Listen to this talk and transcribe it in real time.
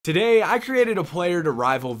Today, I created a player to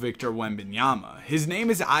rival Victor Wembanyama. His name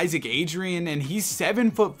is Isaac Adrian, and he's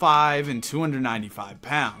 7'5" and 295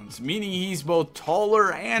 pounds, meaning he's both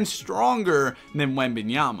taller and stronger than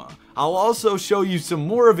Wembanyama. I'll also show you some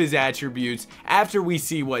more of his attributes after we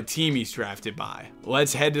see what team he's drafted by.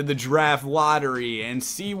 Let's head to the draft lottery and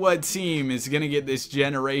see what team is going to get this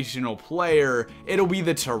generational player. It'll be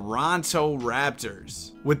the Toronto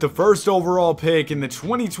Raptors. With the first overall pick in the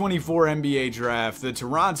 2024 NBA draft, the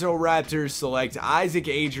Toronto Raptors select Isaac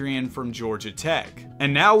Adrian from Georgia Tech.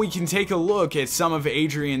 And now we can take a look at some of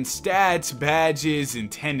Adrian's stats, badges, and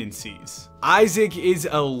tendencies. Isaac is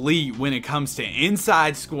elite when it comes to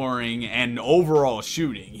inside scoring and overall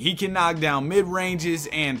shooting. He can knock down mid-ranges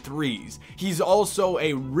and threes. He's also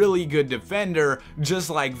a really good defender, just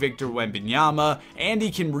like Victor Wembanyama, and he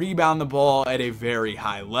can rebound the ball at a very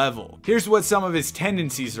high level. Here's what some of his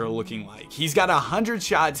tendencies are looking like. He's got a 100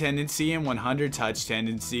 shot tendency and 100 touch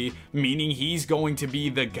tendency, meaning he's going to be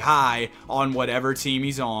the guy on whatever team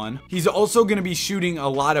he's on. He's also going to be shooting a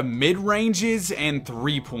lot of mid-ranges and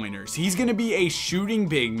three-pointers. He's going to be a shooting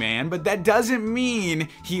big man, but that doesn't mean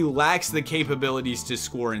he lacks the capabilities to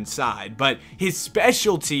score inside, but his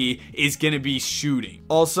specialty is going to be shooting.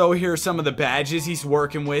 Also, here are some of the badges he's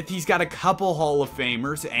working with. He's got a couple Hall of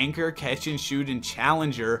Famers, anchor, catch and shoot, and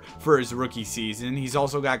challenger for his rookie season. He's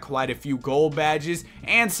also got quite a few gold badges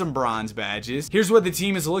and some bronze badges. Here's what the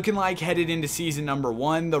team is looking like headed into season number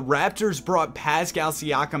 1. The Raptors brought Pascal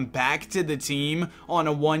Siakam back to the team on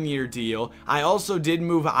a 1-year deal. I also did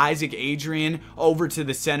move Isaac Adrian over to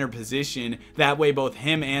the center position. That way both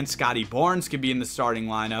him and Scotty Barnes could be in the starting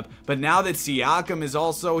lineup. But now that Siakam is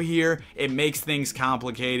also here, it makes things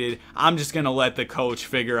complicated. I'm just going to let the coach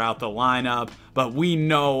figure out the lineup. But we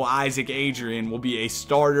know Isaac Adrian will be a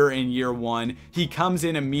starter in year 1. He comes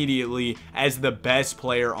in immediately as the best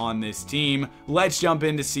player on this team. Let's jump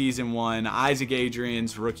into season 1, Isaac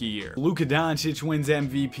Adrian's rookie year. Luka Doncic wins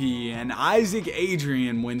MVP, and Isaac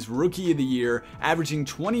Adrian wins Rookie of the Year, averaging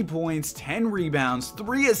 20 points, 10 rebounds,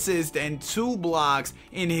 3 assists, and 2 blocks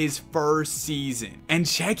in his first season. And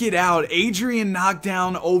check it out, Adrian knocked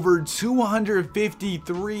down over 250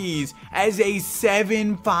 threes as a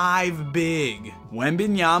 7'5" big.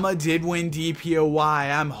 Wembanyama did win DPOY.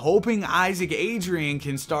 I'm hoping Isaac Adrian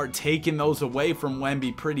can start taking those away from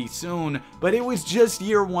Wemby pretty soon, but it was just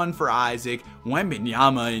year 1 for Isaac.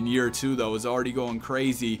 Wembanyama in year 2 though is already going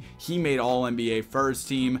crazy. He made All-NBA first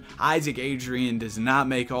team. Isaac Adrian does not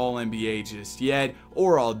make All-NBA just yet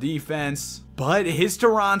or All-Defense. But his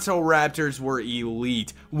Toronto Raptors were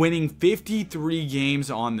elite, winning 53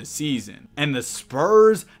 games on the season. And the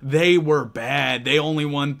Spurs, they were bad. They only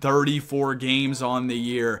won 34 games on the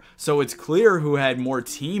year. So it's clear who had more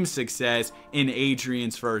team success in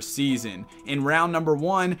Adrian's first season. In round number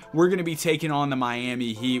 1, we're going to be taking on the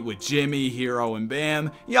Miami Heat with Jimmy, Hero, and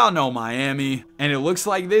Bam. Y'all know Miami. And it looks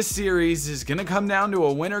like this series is going to come down to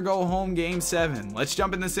a winner-go-home game 7. Let's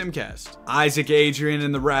jump in the Simcast. Isaac Adrian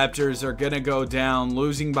and the Raptors are going to go down,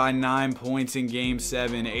 losing by 9 points in game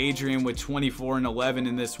 7. Adrian with 24 and 11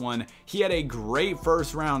 in this one. He had a great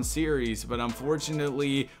first round series, but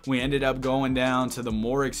unfortunately we ended up going down to the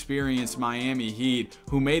more experienced Miami Heat,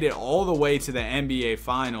 who made it all the way to the NBA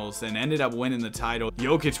Finals and ended up winning the title.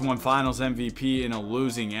 Jokic won Finals MVP in a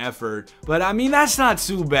losing effort, but I mean, that's not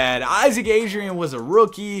too bad. Isaac Adrian was a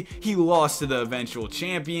rookie. He lost to the eventual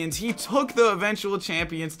champions. He took the eventual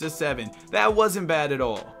champions to 7. That wasn't bad at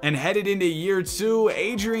all. And headed into year 2,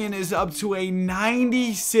 Adrian is up to a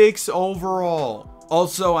 96 overall.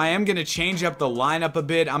 Also, I am going to change up the lineup a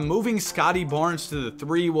bit. I'm moving Scotty Barnes to the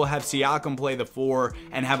 3. We'll have Siakam play the 4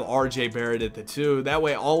 and have RJ Barrett at the 2. That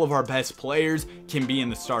way all of our best players can be in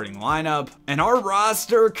the starting lineup. And our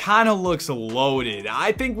roster kind of looks loaded.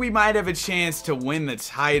 I think we might have a chance to win the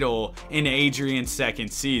title in Adrian's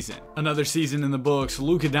second season. Another season in the books.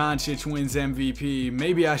 Luka Doncic wins MVP.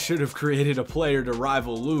 Maybe I should have created a player to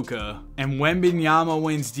rival Luka. And Wembanyama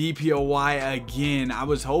wins DPOY again. I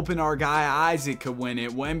was hoping our guy Isaac could win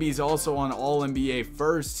it. Wemby's also on All-NBA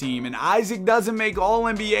first team, and Isaac doesn't make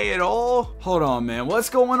All-NBA at all? Hold on, man. What's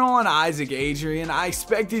going on, Isaac Adrian? I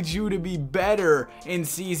expected you to be better in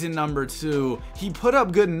season number 2. He put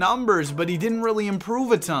up good numbers, but he didn't really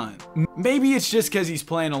improve a ton. Maybe it's just because he's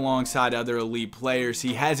playing alongside other elite players.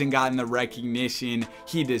 He hasn't gotten the recognition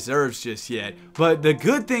he deserves just yet. But the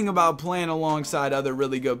good thing about playing alongside other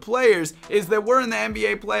really good players is that we're in the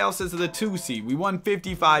NBA playoffs as the 2 seed. We won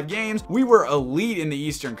 55 games, we were elite in the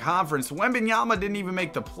Eastern Conference. Wembanyama didn't even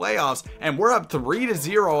make the playoffs, and we're up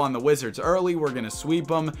 3-0 on the Wizards early. We're going to sweep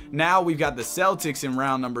them. Now we've got the Celtics in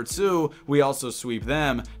round number 2. We also sweep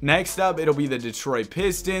them. Next up, it'll be the Detroit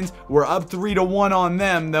Pistons. We're up 3-1 on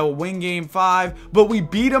them. They'll win game 5, but we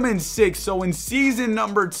beat them in 6. So in season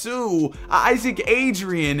number 2, Isaac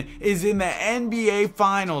Adrian is in the NBA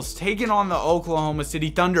Finals taking on the Oklahoma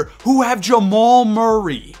City Thunder, who have Jamal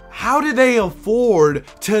Murray. How did they afford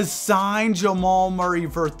to sign Jamal Murray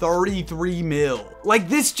for 33 mil? Like,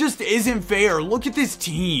 this just isn't fair. Look at this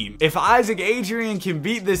team. If Isaac Adrian can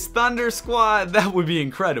beat this Thunder squad, that would be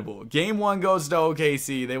incredible. Game 1 goes to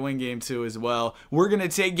OKC. They win game 2 as well. We're going to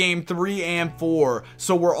take game 3 and 4.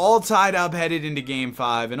 So we're all tied up headed into game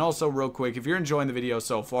 5. And also, real quick, if you're enjoying the video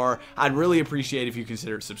so far, I'd really appreciate if you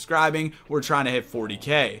consider subscribing. We're trying to hit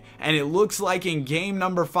 40K. And it looks like in game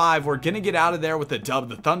number 5, we're going to get out of there with a dub.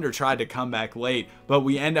 The Thunder tried to come back late, but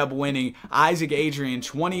we end up winning. Isaac Adrian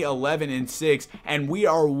 20-11-6, and we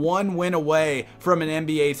are 1 win away from an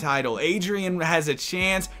NBA title. Adrian has a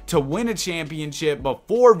chance to win a championship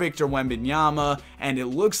before Victor Wembanyama, and it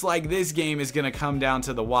looks like this game is going to come down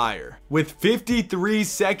to the wire. With 53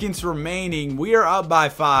 seconds remaining, we are up by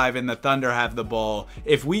 5 and the Thunder have the ball.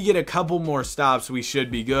 If we get a couple more stops, we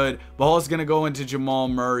should be good. Ball is going to go into Jamal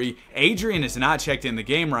Murray. Adrian is not checked in the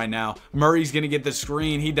game right now. Murray's going to get the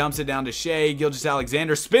screen. He dumps it down to Shea.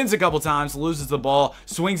 Gilgeous-Alexander spins a couple times, loses the ball,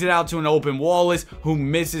 swings it out to an open Wallace, who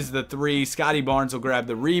misses the 3. Scotty Barnes will grab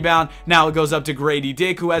the rebound. Now it goes up to Grady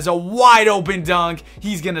Dick, who has a wide open dunk.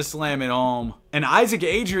 He's going to slam it home. And Isaac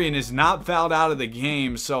Adrian is not fouled out of the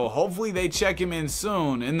game, so hopefully they check him in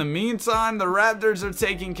soon. In the meantime, the Raptors are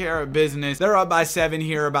taking care of business. They're up by 7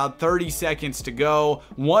 here, about 30 seconds to go.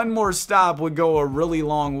 One more stop would go a really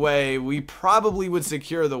long way. We probably would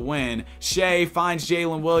secure the win. Shea finds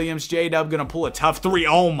Jalen Williams. J-Dub gonna pull a tough 3.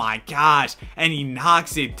 Oh my gosh, and he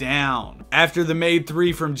knocks it down. After the made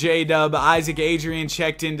 3 from J-Dub, Isaac Adrian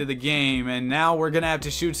checked into the game, and now we're gonna have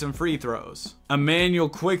to shoot some free throws. Emmanuel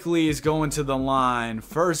Quickley is going to the line.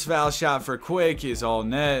 First foul shot for Quick is all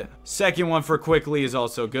net. Second one for Quickley is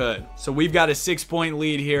also good. So we've got a 6-point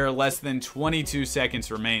lead here, less than 22 seconds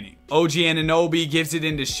remaining. OG Anunoby gives it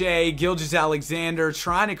into Shea. Gilgeous-Alexander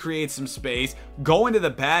trying to create some space. Going to the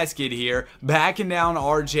basket here. Backing down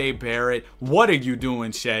RJ Barrett. What are you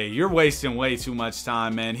doing, Shea? You're wasting way too much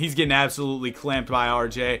time, man. He's getting absolutely clamped by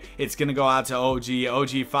RJ. It's going to go out to OG.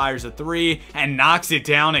 OG fires a 3 and knocks it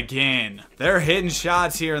down again. They're hitting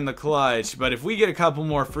shots here in the clutch, but if we get a couple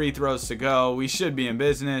more free throws to go, we should be in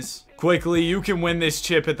business. Quickley, you can win this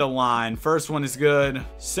chip at the line. First one is good.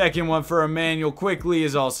 Second one for Emmanuel Quickley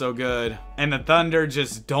is also good. And the Thunder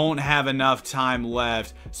just don't have enough time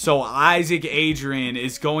left. So Isaac Adrian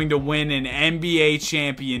is going to win an NBA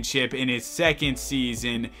championship in his 2nd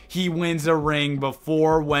season. He wins a ring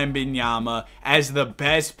before Wembanyama as the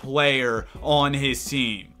best player on his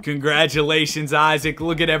team. Congratulations, Isaac.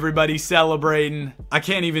 Look at everybody celebrating. I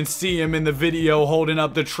can't even see him in the video holding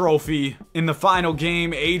up the trophy. In the final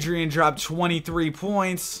game, Adrian dropped 23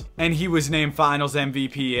 points, and he was named Finals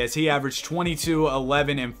MVP as he averaged 22,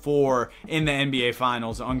 11, and 4 in the NBA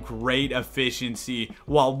Finals on great efficiency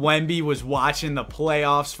while Wemby was watching the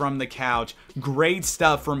playoffs from the couch. Great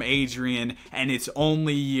stuff from Adrian, and it's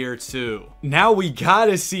only year 2. Now we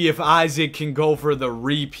gotta see if Isaac can go for the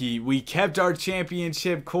repeat. We kept our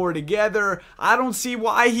championship core together. I don't see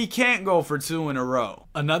why he can't go for 2 in a row.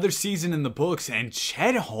 Another season in the books, and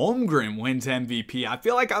Chet Holmgren wins MVP. I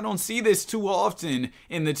feel like I don't see this too often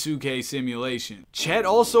in the 2K simulation. Chet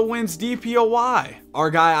also wins DPOY. Our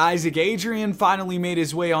guy Isaac Adrian finally made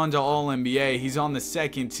his way onto All-NBA. He's on the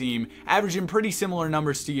 2nd team, averaging pretty similar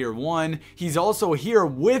numbers to year 1. He's also here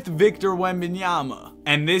with Victor Wembanyama.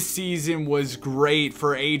 And this season was great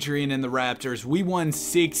for Adrian and the Raptors. We won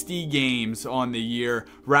 60 games on the year.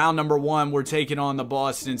 Round number 1, we're taking on the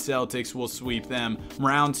Boston Celtics. We'll sweep them.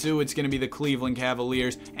 Round 2, it's going to be the Cleveland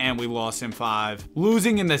Cavaliers, and we lost in 5.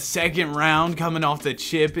 Losing in the 2nd round coming off the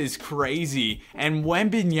chip is crazy. And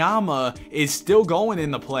Wembanyama is still going in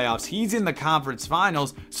the playoffs. He's in the conference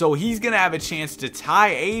finals, so he's going to have a chance to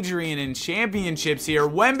tie Adrian in championships here.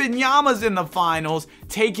 Wembanyama's in the finals,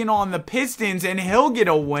 taking on the Pistons, and he'll get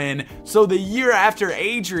a win. So the year after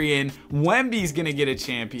Adrian, Wemby's gonna get a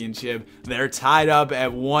championship. They're tied up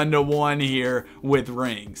at 1-1 here with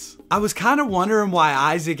rings. I was kind of wondering why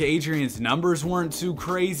why Isaac Adrian's numbers weren't too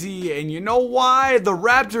crazy, and you know why? The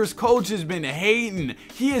Raptors coach has been hating.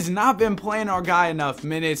 He has not been playing our guy enough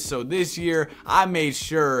minutes, so this year I made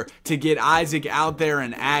sure to get Isaac out there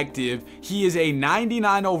and active. He is a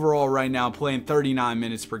 99 overall right now, playing 39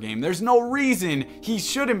 minutes per game. There's no reason he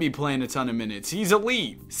shouldn't be playing a ton of minutes. He's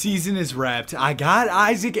elite. Season is wrapped. I got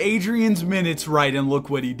Isaac Adrian's minutes right, and look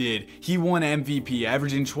what he did. He won MVP,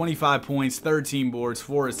 averaging 25 points, 13 boards,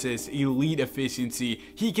 4 assists, elite efficiency.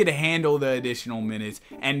 He could handle the additional minutes,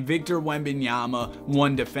 and Victor Wembanyama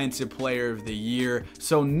won Defensive Player of the Year.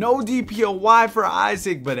 So no DPOY for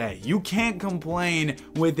Isaac, but hey, you can't complain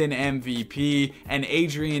with an MVP, and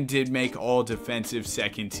Adrian did make all defensive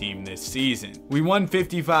second team this season. We won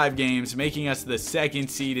 55 games, making us the second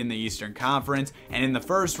seed in the Eastern Conference, and in the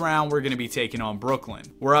first round we're going to be taking on Brooklyn.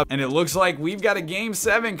 We're up, and it looks like we've got a game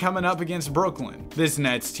 7 coming up against Brooklyn. This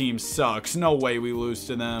Nets team sucks. No way we lose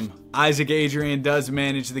to them. Isaac Adrian does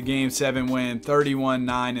manage the Game 7 win,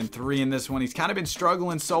 31-9-3 in this one. He's kind of been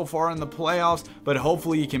struggling so far in the playoffs, but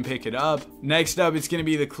hopefully he can pick it up. Next up, it's going to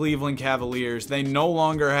be the Cleveland Cavaliers. They no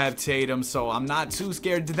longer have Tatum, so I'm not too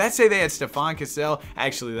scared. Did that say they had Stephon Cassell?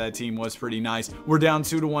 Actually, that team was pretty nice. We're down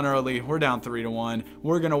 2-1 early. We're down 3-1.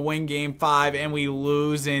 We're going to win Game 5, and we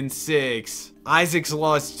lose in 6. Isaac's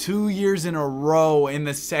lost 2 years in a row in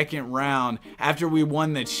the second round after we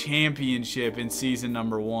won the championship in season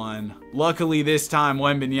number 1. Luckily this time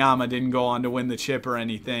Wembanyama didn't go on to win the chip or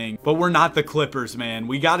anything, but we're not the Clippers, man.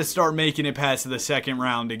 We got to start making it past the second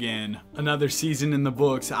round again. Another season in the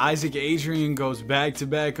books. Isaac Adrian goes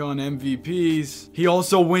back-to-back on MVPs. He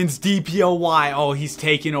also wins DPOY. Oh, he's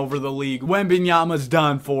taking over the league. Wembanyama's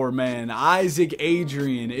done for, man. Isaac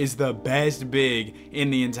Adrian is the best big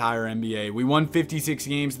in the entire NBA. We won 56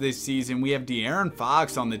 games this season. We have De'Aaron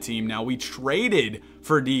Fox on the team now. We traded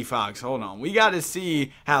for D-Fox. Hold on. We got to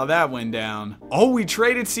see how that went down. Oh, we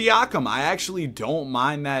traded Siakam. I actually don't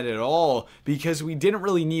mind that at all because we didn't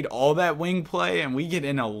really need all that wing play, and we get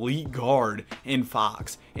an elite guard in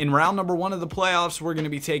Fox. In round number 1 of the playoffs, we're going to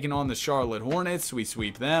be taking on the Charlotte Hornets. We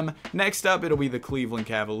sweep them. Next up, it'll be the Cleveland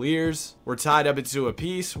Cavaliers. We're tied up at 2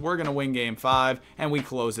 apiece. We're going to win Game 5, and we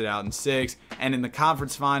close it out in 6. And in the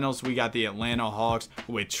conference finals, we got the Atlanta Hawks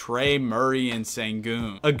with Trey Murray and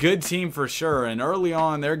Sengun. A good team for sure, and early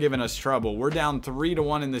on, they're giving us trouble. We're down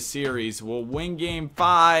 3-1 in the series. We'll win Game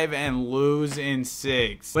 5 and lose in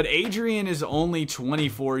 6. But Adrian is only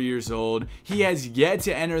 24 years old. He has yet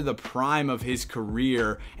to enter the prime of his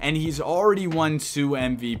career, and he's already won 2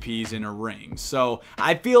 MVPs in a ring. So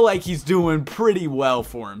I feel like he's doing pretty well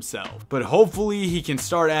for himself. But hopefully he can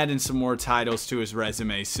start adding some more titles to his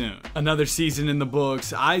resume soon. Another season in the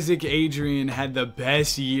books. Isaac Adrian had the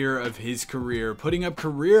best year of his career, putting up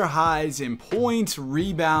career highs in points,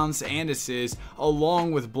 rebounds, and assists,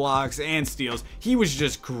 along with blocks and steals. He was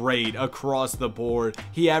just great across the board.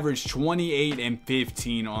 He averaged 28 and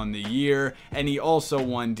 15 on the year, and he also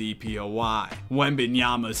won DPOY.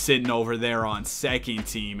 Wembanyama sitting over there on second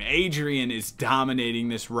team. Adrian is dominating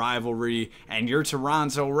this rivalry, and your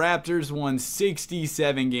Toronto Raptors won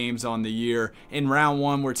 67 games on the year. In round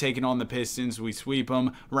 1, we're taking on the Pistons. We sweep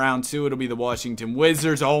them. Round 2, it'll be the Washington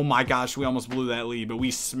Wizards. Oh my gosh, we almost blew that lead, but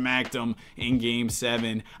we smacked them in Game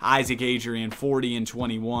 7. Isaac Adrian 40 and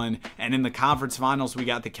 21. And in the conference finals, we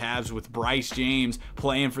got the Cavs with Bryce James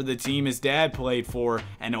playing for the team his dad played for.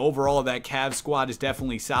 And overall, that Cavs squad is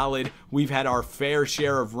definitely solid. We've had our fair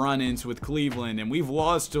share of run-ins with Cleveland, and we've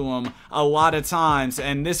lost to them a lot of times,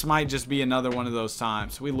 and this might just be another one of those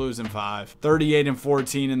times. We lose in 5. 38 and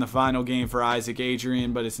 14 in the final game for Isaac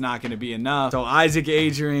Adrian, but it's not going to be enough. So Isaac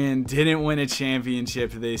Adrian didn't win a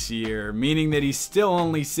championship this year, meaning that he's still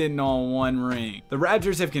only sitting on 1 ring. The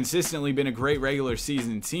Raptors have consistently been a great regular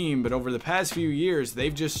season team, but over the past few years,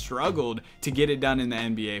 they've just struggled to get it done in the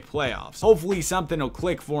NBA playoffs. Hopefully something will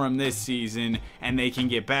click for them this season, and they can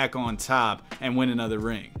get back on top and win another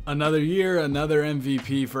ring. Another year, another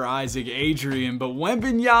MVP for Isaac Adrian, but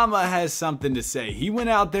Wembanyama has something to say. He went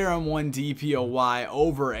out there and won DPOY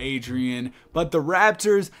over Adrian, but the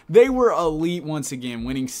Raptors, they were elite once again,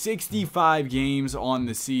 winning 65 games on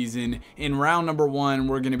the season. In round number 1,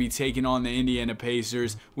 we're going to be taking on the Indiana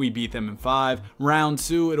Pacers. We beat them in 5. Round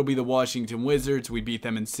 2, it'll be the Washington Wizards. We beat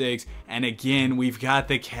them in 6. And again, we've got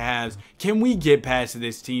the Cavs. Can we get past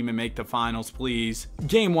this team and make the finals, please?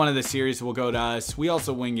 Game 1 of the series will go to us. We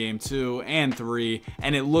also win Game 2 and 3,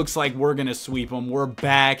 and it looks like we're going to sweep them. We're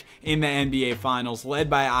back in the NBA Finals, led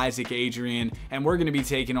by Isaac Adrian, and we're going to be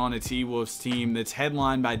taking on a T-Wolves team that's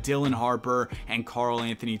headlined by Dylan Harper and Karl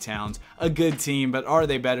Anthony Towns. A good team, but are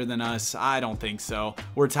they better than us? I don't think so.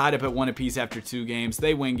 We're tied up at 1 apiece after after 2 games.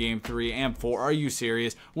 They win game 3 and 4. Are you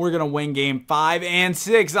serious? We're going to win game 5 and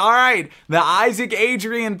 6. All right. The Isaac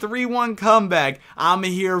Adrian 3-1 comeback. I'm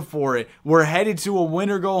here for it. We're headed to a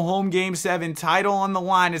winner go home game 7, title on the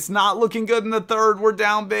line. It's not looking good in the 3rd. We're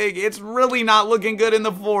down big. It's really not looking good in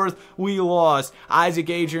the 4th. We lost. Isaac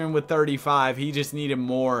Adrian with 35. He just needed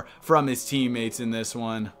more from his teammates in this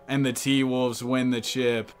one. And the T-Wolves win the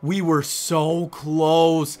chip. We were so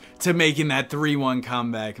close to making that 3-1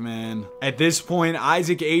 comeback, man. At this point,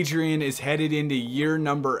 Isaac Adrian is headed into year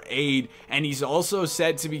number 8, and he's also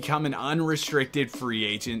set to become an unrestricted free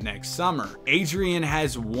agent next summer. Adrian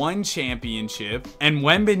has 1 championship, and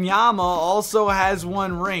Wemby also has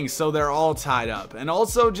 1 ring, so they're all tied up. And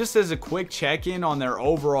also, just as a quick check-in on their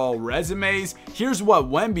overall resumes, here's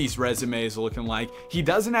what Wemby's resume is looking like. He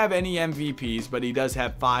doesn't have any MVPs, but he does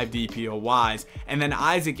have 5 DPOYs. And then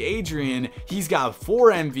Isaac Adrian, he's got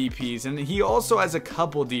 4 MVPs, and he also has a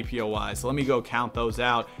couple DPOYs. Let me go count those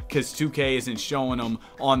out because 2K isn't showing them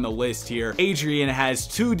on the list here. Adrian has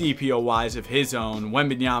 2 DPOYs of his own.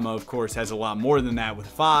 Wemby, of course, has a lot more than that with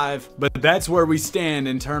 5. But that's where we stand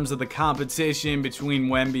in terms of the competition between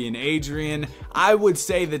Wemby and Adrian. I would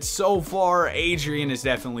say that so far, Adrian is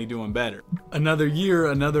definitely doing better. Another year,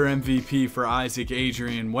 another MVP for Isaac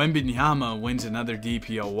Adrian. Wemby wins another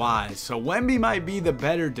DPOY. So Wemby might be the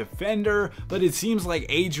better defender, but it seems like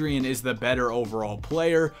Adrian is the better overall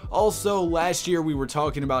player. Also, last year we were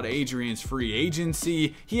talking about Adrian's free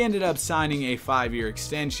agency. He ended up signing a 5-year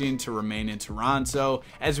extension to remain in Toronto,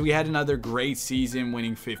 as we had another great season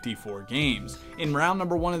winning 54 games. In round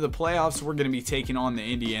number 1 of the playoffs, we're going to be taking on the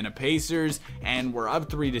Indiana Pacers, and we're up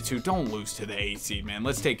 3-2. Don't lose to the 8 seed, man.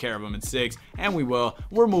 Let's take care of them in 6, and we will.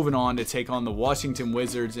 We're moving on to take on the Washington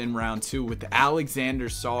Wizards in round 2 with Alexander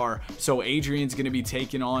Sarr. So Adrian's going to be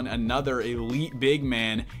taking on another elite big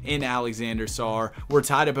man in Alexander Sarr. We're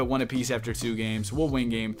tied up at 1 apiece after 2 games. We'll win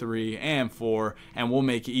game 3 and 4, and we'll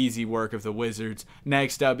make easy work of the Wizards.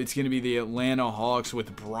 Next up, it's going to be the Atlanta Hawks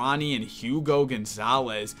with Bronny and Hugo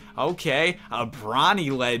Gonzalez. Okay, a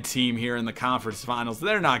Bronny-led team here in the conference finals.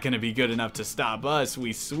 They're not going to be good enough to stop us.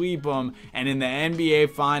 We sweep them, and in the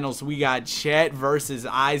NBA finals, we got Chet versus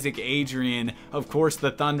Isaac Adrian. Of course,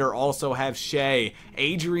 the Thunder also have Shea.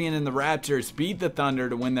 Adrian and the Raptors beat the Thunder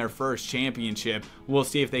to win their first championship. We'll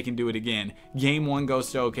see if they can do it again. Game 1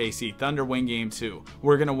 goes to OKC. Thunder win game 2.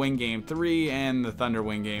 We're going to win game 3, and the Thunder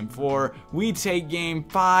win game 4. We take game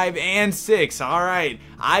 5 and 6. All right.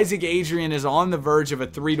 Isaac Adrian is on the verge of a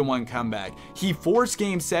 3-1 comeback. He forced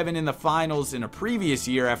game 7 in the finals in a previous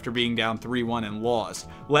year after being down 3-1 and lost.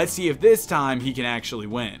 Let's see if this time he can actually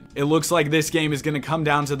win. It looks like this game is going to come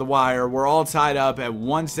down to the wire. We're all tied up at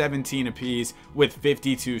 117 apiece with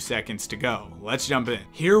 52 seconds to go. Let's jump in.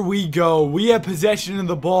 Here we go. We have possession of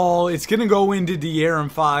the ball. It's going to go into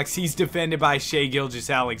De'Aaron Fox. He's defended by Shai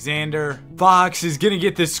Gilgeous-Alexander. Fox is going to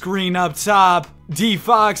get the screen up top. D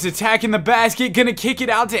Fox attacking the basket, gonna kick it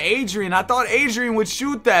out to Adrian. I thought Adrian would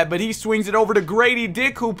shoot that, but he swings it over to Grady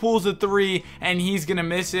Dick, who pulls a 3, and he's gonna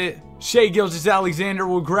miss it. Shai Gilgeous-Alexander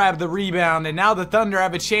will grab the rebound, and now the Thunder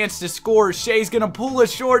have a chance to score. Shai's gonna pull a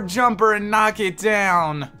short jumper and knock it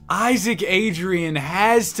down. Isaac Adrian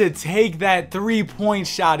has to take that 3-point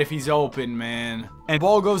shot if he's open, man. And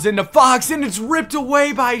ball goes into Fox, and it's ripped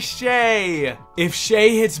away by Shai. If Shai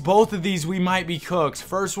hits both of these, we might be cooked.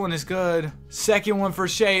 First one is good. Second one for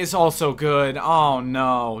Shai is also good. Oh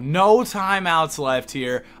no. No timeouts left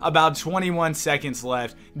here. About 21 seconds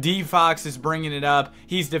left. D Fox is bringing it up.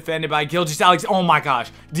 He's defended by Gilgeous-Alexander. Oh my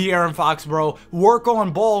gosh. De'Aaron Fox, bro. Work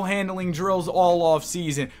on ball handling drills all off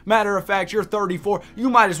season. Matter of fact, you're 34. You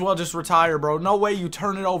might as well just retire, bro. No way you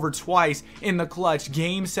turn it over twice in the clutch.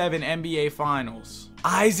 Game 7 NBA Finals.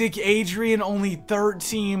 Isaac Adrian only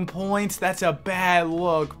 13 points. That's a bad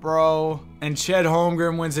look, bro. And Chet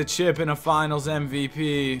Holmgren wins a chip and a finals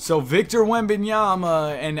MVP. So Victor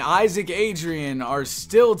Wembanyama and Isaac Adrian are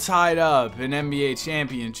still tied up in NBA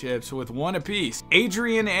championships with 1 apiece.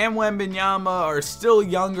 Adrian and Wembanyama are still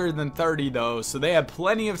younger than 30 though, so they have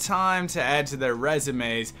plenty of time to add to their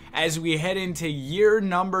resumes as we head into year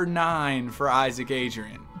number 9 for Isaac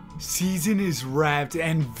Adrian. Season is wrapped,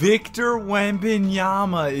 and Victor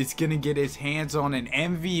Wembanyama is going to get his hands on an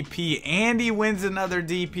MVP, and he wins another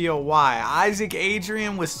DPOY. Isaac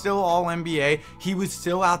Adrian was still All-NBA. He was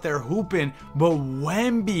still out there hooping, but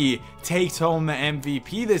Wemby takes home the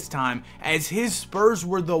MVP this time, as his Spurs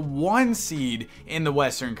were the 1 seed in the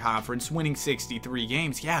Western Conference, winning 63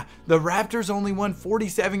 games. Yeah, the Raptors only won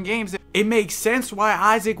 47 games. it makes sense why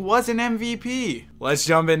Isaac was an MVP. Let's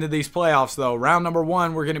jump into these playoffs though. Round number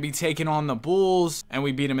 1, we're going to be taking on the Bulls, and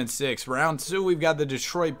we beat them in 6. Round 2, we've got the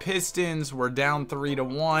Detroit Pistons. We're down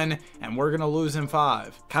 3-1, and we're going to lose in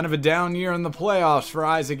 5. Kind of a down year in the playoffs for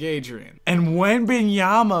Isaac Adrian. And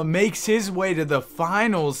Wemby makes his way to the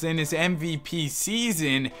finals in his MVP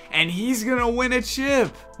season, and he's going to win a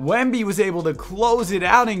chip. Wemby was able to close it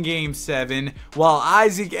out in Game 7, while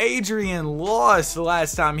Isaac Adrian lost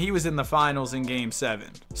last time he was in the finals in Game 7.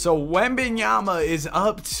 So Wemby is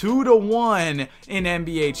up 2-1 in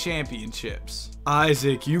NBA championships.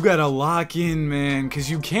 Isaac, you gotta lock in, man, because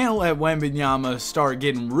you can't let Wemby start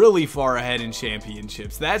getting really far ahead in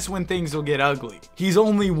championships. That's when things will get ugly. He's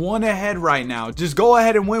only 1 ahead right now. Just go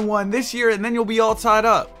ahead and win one this year, and then you'll be all tied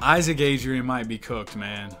up. Isaac Adrian might be cooked,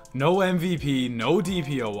 man. No MVP, no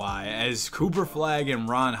DPOY, as Cooper Flagg and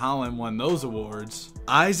Ron Holland won those awards.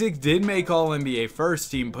 Isaac did make All-NBA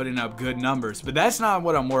first team, putting up good numbers, but that's not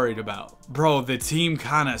what I'm worried about. Bro, the team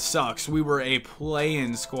kinda sucks. We were a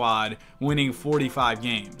play-in squad, winning 45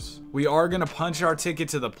 games. We are going to punch our ticket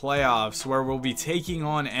to the playoffs, where we'll be taking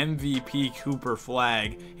on MVP Cooper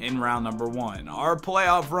Flagg in round number 1. Our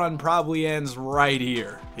playoff run probably ends right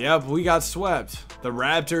here. Yep, we got swept. The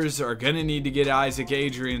Raptors are going to need to get Isaac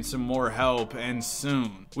Adrian some more help, and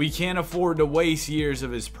soon. We can't afford to waste years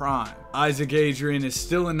of his prime. Isaac Adrian is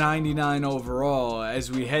still a 99 overall as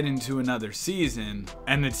we head into another season,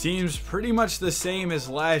 and the team's pretty much the same as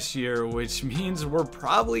last year, which means we're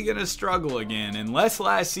probably going to struggle again, unless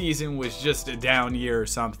last season was just a down year or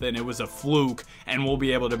something. It was a fluke and we'll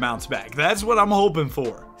be able to bounce back. That's what I'm hoping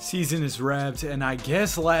for. Season is wrapped, and I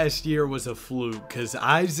guess last year was a fluke because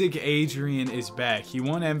Isaac Adrian is back. He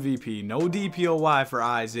won MVP. No DPOY for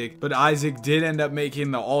Isaac, but Isaac did end up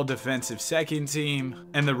making the all-defensive second team,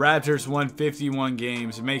 and the Raptors won 51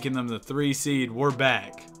 games, making them the 3 seed. We're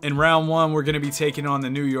back. In round 1, we're going to be taking on the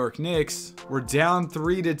New York Knicks. We're down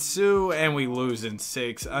 3-2, and we lose in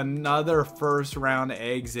 6. Another first round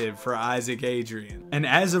exit for Isaac Adrian. And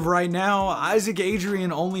as of right now, Isaac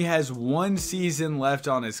Adrian only has 1 season left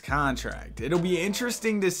on his contract. It'll be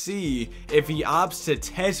interesting to see if he opts to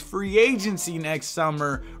test free agency next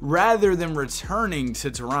summer rather than returning to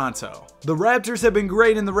Toronto. The Raptors have been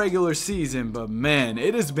great in the regular season, but man,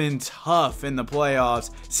 it has been tough in the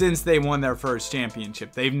playoffs since they won their first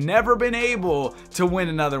championship. They've never been able to win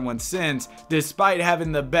another one since, despite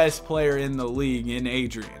having the best player in the league in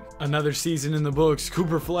Adrian. Another season in the books.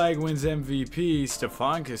 Cooper Flagg wins MVP.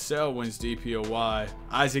 Stephon Cassell wins DPOY.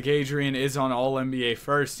 Isaac Adrian is on All-NBA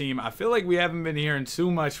first team. I feel like we haven't been hearing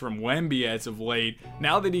too much from Wemby as of late.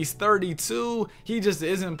 Now that he's 32, he just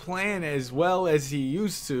isn't playing as well as he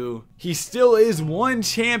used to. He still is 1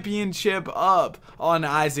 championship up on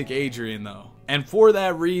Isaac Adrian though. And for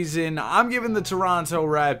that reason, I'm giving the Toronto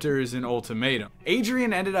Raptors an ultimatum.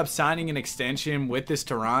 Adrian ended up signing an extension with this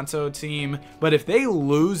Toronto team, but if they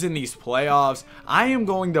lose in these playoffs, I am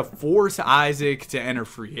going to force Isaac to enter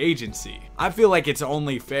free agency. I feel like it's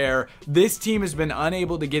only fair. This team has been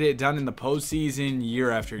unable to get it done in the postseason year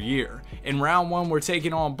after year. In round 1, we're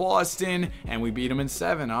taking on Boston, and we beat them in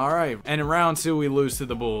 7. All right. And in round 2, we lose to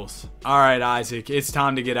the Bulls. All right, Isaac, it's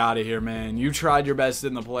time to get out of here, man. You tried your best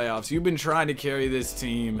in the playoffs. You've been trying to carry this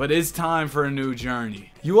team, but it's time for a new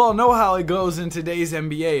journey. You all know how it goes in today's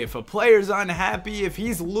NBA. If a player's unhappy, if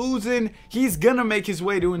he's losing, he's gonna make his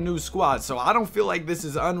way to a new squad. So I don't feel like this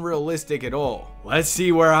is unrealistic at all. Let's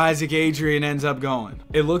see where Isaac Adrian ends up going.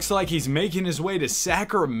 It looks like he's making his way to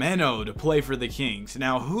Sacramento to play for the Kings.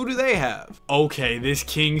 Now, who do they have? Okay, this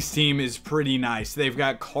Kings team is pretty nice. They've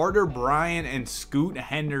got Carter Bryant and Scoot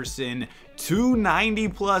Henderson, 2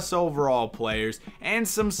 90+ overall players, and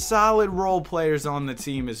some solid role players on the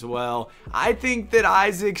team as well. I think that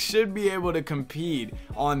Isaac should be able to compete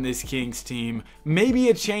on this Kings team. Maybe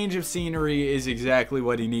a change of scenery is exactly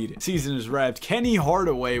what he needed. Season is wrapped. Kenny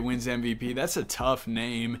Hardaway wins MVP. That's a tough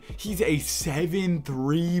name. He's a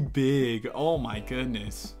 7'3" big. Oh my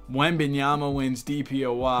goodness. Wembanyama wins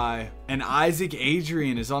DPOY, and Isaac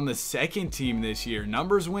Adrian is on the second team this year.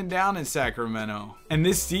 Numbers went down in Sacramento. And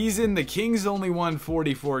this season, the Kings only won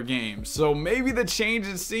 44 games, so maybe the change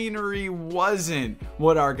in scenery wasn't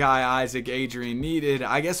what our guy Isaac Adrian needed.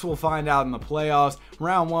 I guess we'll find out in the playoffs.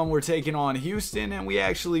 Round 1, we're taking on Houston, and we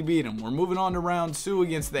actually beat them. We're moving on to round 2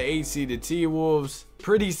 against the 8-seeded T-Wolves.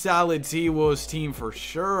 Pretty solid T-Wolves team for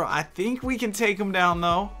sure. I think we can take them down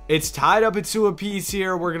though. It's tied up at 2 apiece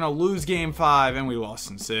here. We're going to lose game 5, and we lost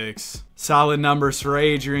in 6. Solid numbers for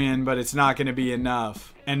Adrian, but it's not going to be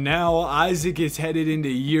enough. And now Isaac is headed into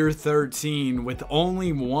year 13 with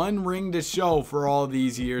only one ring to show for all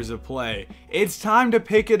these years of play. It's time to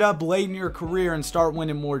pick it up late in your career and start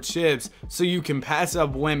winning more chips so you can pass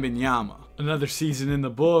up Wembanyama. Another season in the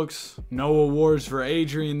books. No awards for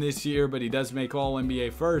Adrian this year, but he does make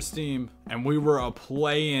All-NBA first team. And we were a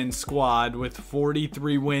play-in squad with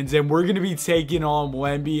 43 wins. And we're going to be taking on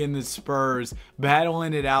Wemby and the Spurs,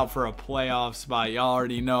 battling it out for a playoff spot. Y'all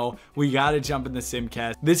already know we got to jump in the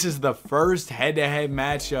Simcast. This is the first head-to-head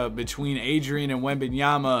matchup between Adrian and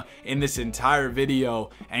Wembanyama in this entire video.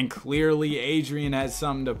 And clearly Adrian has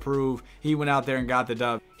something to prove. He went out there and got the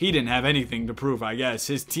dub. He didn't have anything to prove, I guess.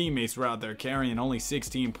 His teammates were out there carrying only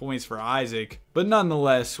 16 points for Isaac. But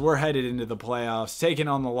nonetheless, we're headed into the playoffs, taking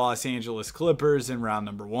on the Los Angeles Clippers in round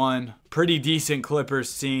number 1. Pretty decent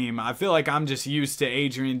Clippers team. I feel like I'm just used to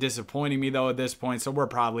Adrian disappointing me though at this point, so we're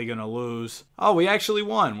probably going to lose. Oh, we actually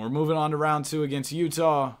won. We're moving on to round 2 against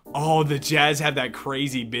Utah. Oh, the Jazz have that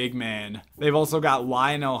crazy big man. They've also got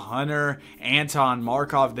Lionel Hunter, Anton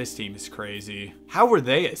Markov. This team is crazy. How were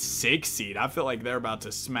they a 6 seed? I feel like they're about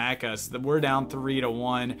to smack us. We're down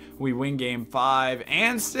 3-1. We win game 5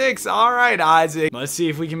 and 6. All right, Isaac. Let's see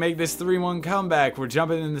if we can make this 3-1 comeback. We're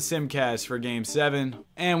jumping in the Simcast for game 7.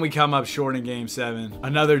 And we come up short in game 7.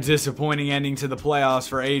 Another disappointing ending to the playoffs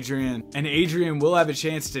for Adrian. And Adrian will have a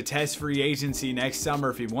chance to test free agency next summer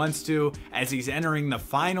if he wants to, as he's entering the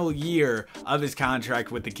final year of his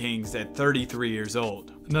contract with the Kings at 33 years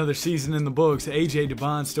old. Another season in the books. AJ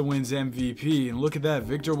DeBonsta wins MVP, and look at that,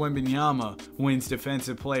 Victor Wembanyama wins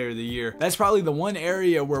Defensive Player of the Year. That's probably the one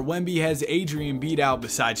area where Wemby has Adrian beat out,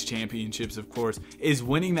 besides championships of course, is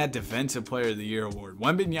winning that Defensive Player of the Year award.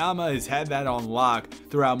 Wembanyama has had that on lock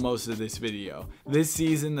throughout most of this video. This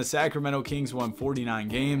season, the Sacramento Kings won 49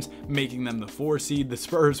 games, making them the 4 seed. The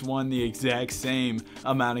Spurs won the exact same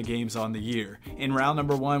amount of games on the year. In round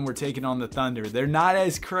number 1, we're taking on the Thunder. They're not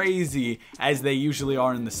as crazy as they usually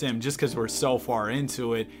are in the sim, just because we're so far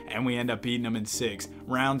into it, and we end up beating them in 6.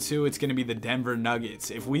 Round 2, it's going to be the Denver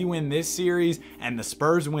Nuggets. If we win this series and the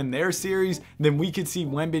Spurs win their series, then we could see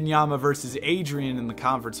Wembanyama versus Adrian in the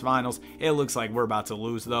conference finals. It looks like we're about to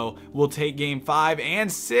lose though. We'll take game 5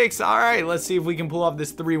 and 6. All right, let's see if we can pull off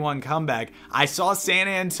this 3-1 comeback. I saw San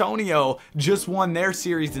Antonio just won their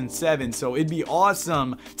series in 7, so it'd be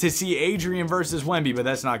awesome to see Adrian versus Wemby, but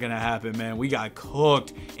that's not going to happen, man. We got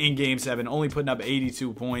cooked in game 7, only putting up 82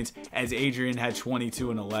 points as Adrian had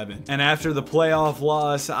 22 and 11. And after the playoff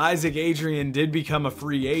loss, Isaac Adrian did become a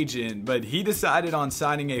free agent, but he decided on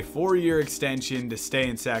signing a 4-year extension to stay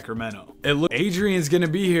in Sacramento. Adrian's gonna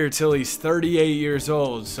be here till he's 38 years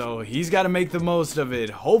old, so he's got to make the most of it.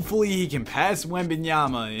 Hopefully he can pass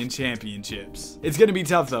Wembanyama in championships. It's gonna be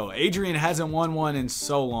tough though. Adrian hasn't won one in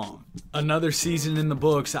so long. Another season in the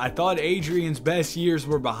books. I thought Adrian's best years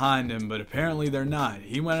were behind him, but apparently they're not.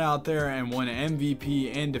 He went out there and won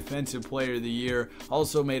MVP and Defensive Player of the Year.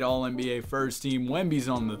 Also made All-NBA first team. Wemby's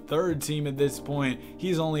on the 3rd team at this point.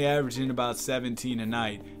 He's only averaging about 17 a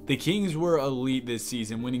night. The Kings were elite this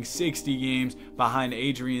season, winning 60 games behind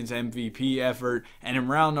Adrian's MVP effort. And in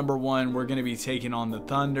round number 1, we're going to be taking on the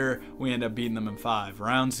Thunder. We end up beating them in 5.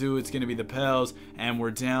 Round 2, it's going to be the Pels, and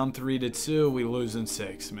we're down 3-2. We lose in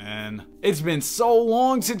 6, man. It's been so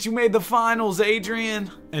long since you made the finals,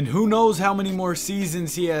 Adrian. And who knows how many more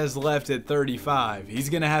seasons he has left at 35. He's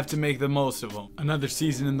going to have to make the most of them. Another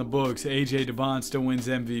season in the books. AJ DeBonsta wins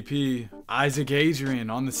MVP. Isaac Adrian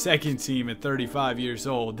on the 2nd team at 35 years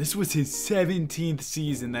old. This was his 17th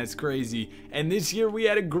season. That's crazy. And this year we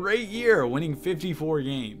had a great year, winning 54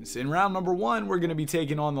 games. In round number 1, we're going to be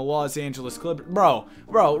taking on the Los Angeles Clippers. Bro,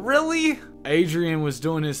 really? Adrian was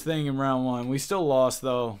doing his thing in round 1. We still lost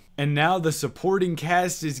though. And now the supporting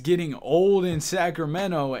cast is getting old in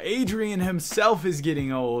Sacramento. Adrian himself is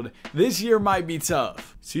getting old. This year might be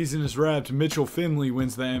tough. Season is wrapped. Mitchell Finley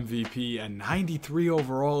wins the MVP at 93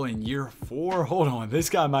 overall in year 4. Hold on, this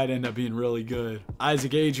guy might end up being really good.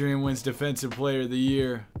 Isaac Adrian wins Defensive Player of the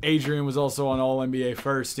Year. Adrian was also on All-NBA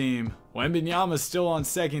first team. Wembanyama's still on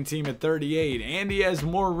 2nd team at 38, and he has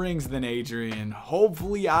more rings than Adrian.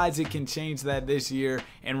 Hopefully Isaac can change that this year.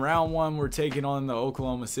 In round 1, we're taking on the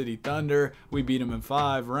Oklahoma City Thunder. We beat them in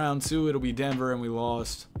 5. Round 2, it'll be Denver, and we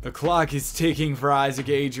lost. The clock is ticking for Isaac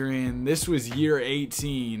Adrian. This was year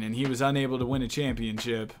 18, and he was unable to win a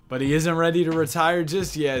championship. But he isn't ready to retire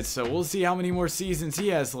just yet, so we'll see how many more seasons he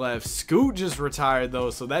has left. Scoot just retired, though,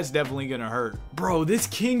 so that's definitely gonna hurt. Bro, this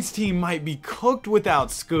Kings team might be cooked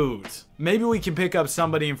without Scoot. Maybe we can pick up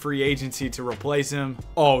somebody in free agency to replace him.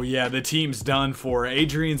 Oh yeah, the team's done for.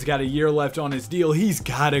 Adrian's got a year left on his deal. He's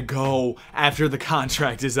gotta go after the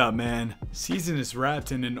contract is up, man. Season is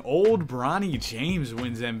wrapped and an old Bronny James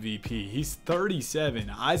wins MVP. He's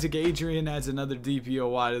 37. Isaac Adrian adds another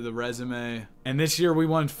DPOY to the resume. And this year we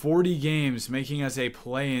won 40 games, making us a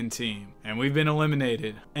play-in team. And we've been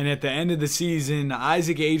eliminated. And at the end of the season,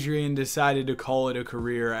 Isaac Adrian decided to call it a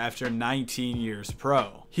career after 19 years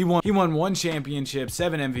pro. He won 1 championship,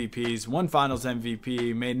 7 MVPs, 1 finals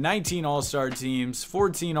MVP, made 19 All-Star teams,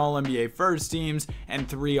 14 All-NBA first teams, and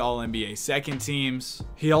 3 All-NBA second teams.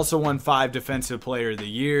 He also won 5 Defensive Player of the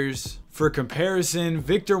Years. For comparison,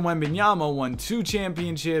 Victor Wembanyama won 2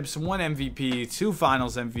 championships, 1 MVP, 2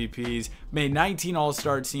 finals MVPs, made 19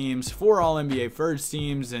 All-Star teams, 4 All-NBA first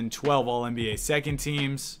teams, and 12 All-NBA second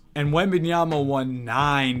teams. And Wembanyama won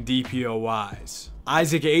 9 DPOYs.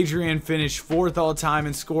 Isaac Adrian finished 4th all-time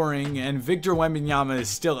in scoring, and Victor Wembanyama is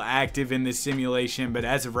still active in this simulation, but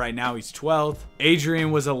as of right now he's 12th.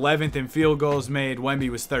 Adrian was 11th in field goals made, Wemby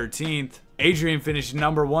was 13th. Adrian finished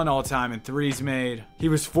number 1 all-time in threes made. He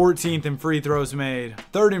was 14th in free throws made,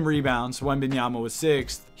 3rd in rebounds, Wembanyama was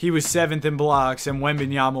 6th. He was 7th in blocks, and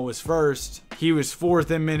Wembanyama was 1st. He was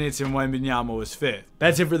 4th in minutes, and Wembanyama was 5th.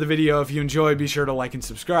 That's it for the video. If you enjoyed, be sure to like and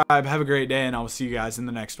subscribe. Have a great day, and I will see you guys in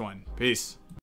the next one. Peace.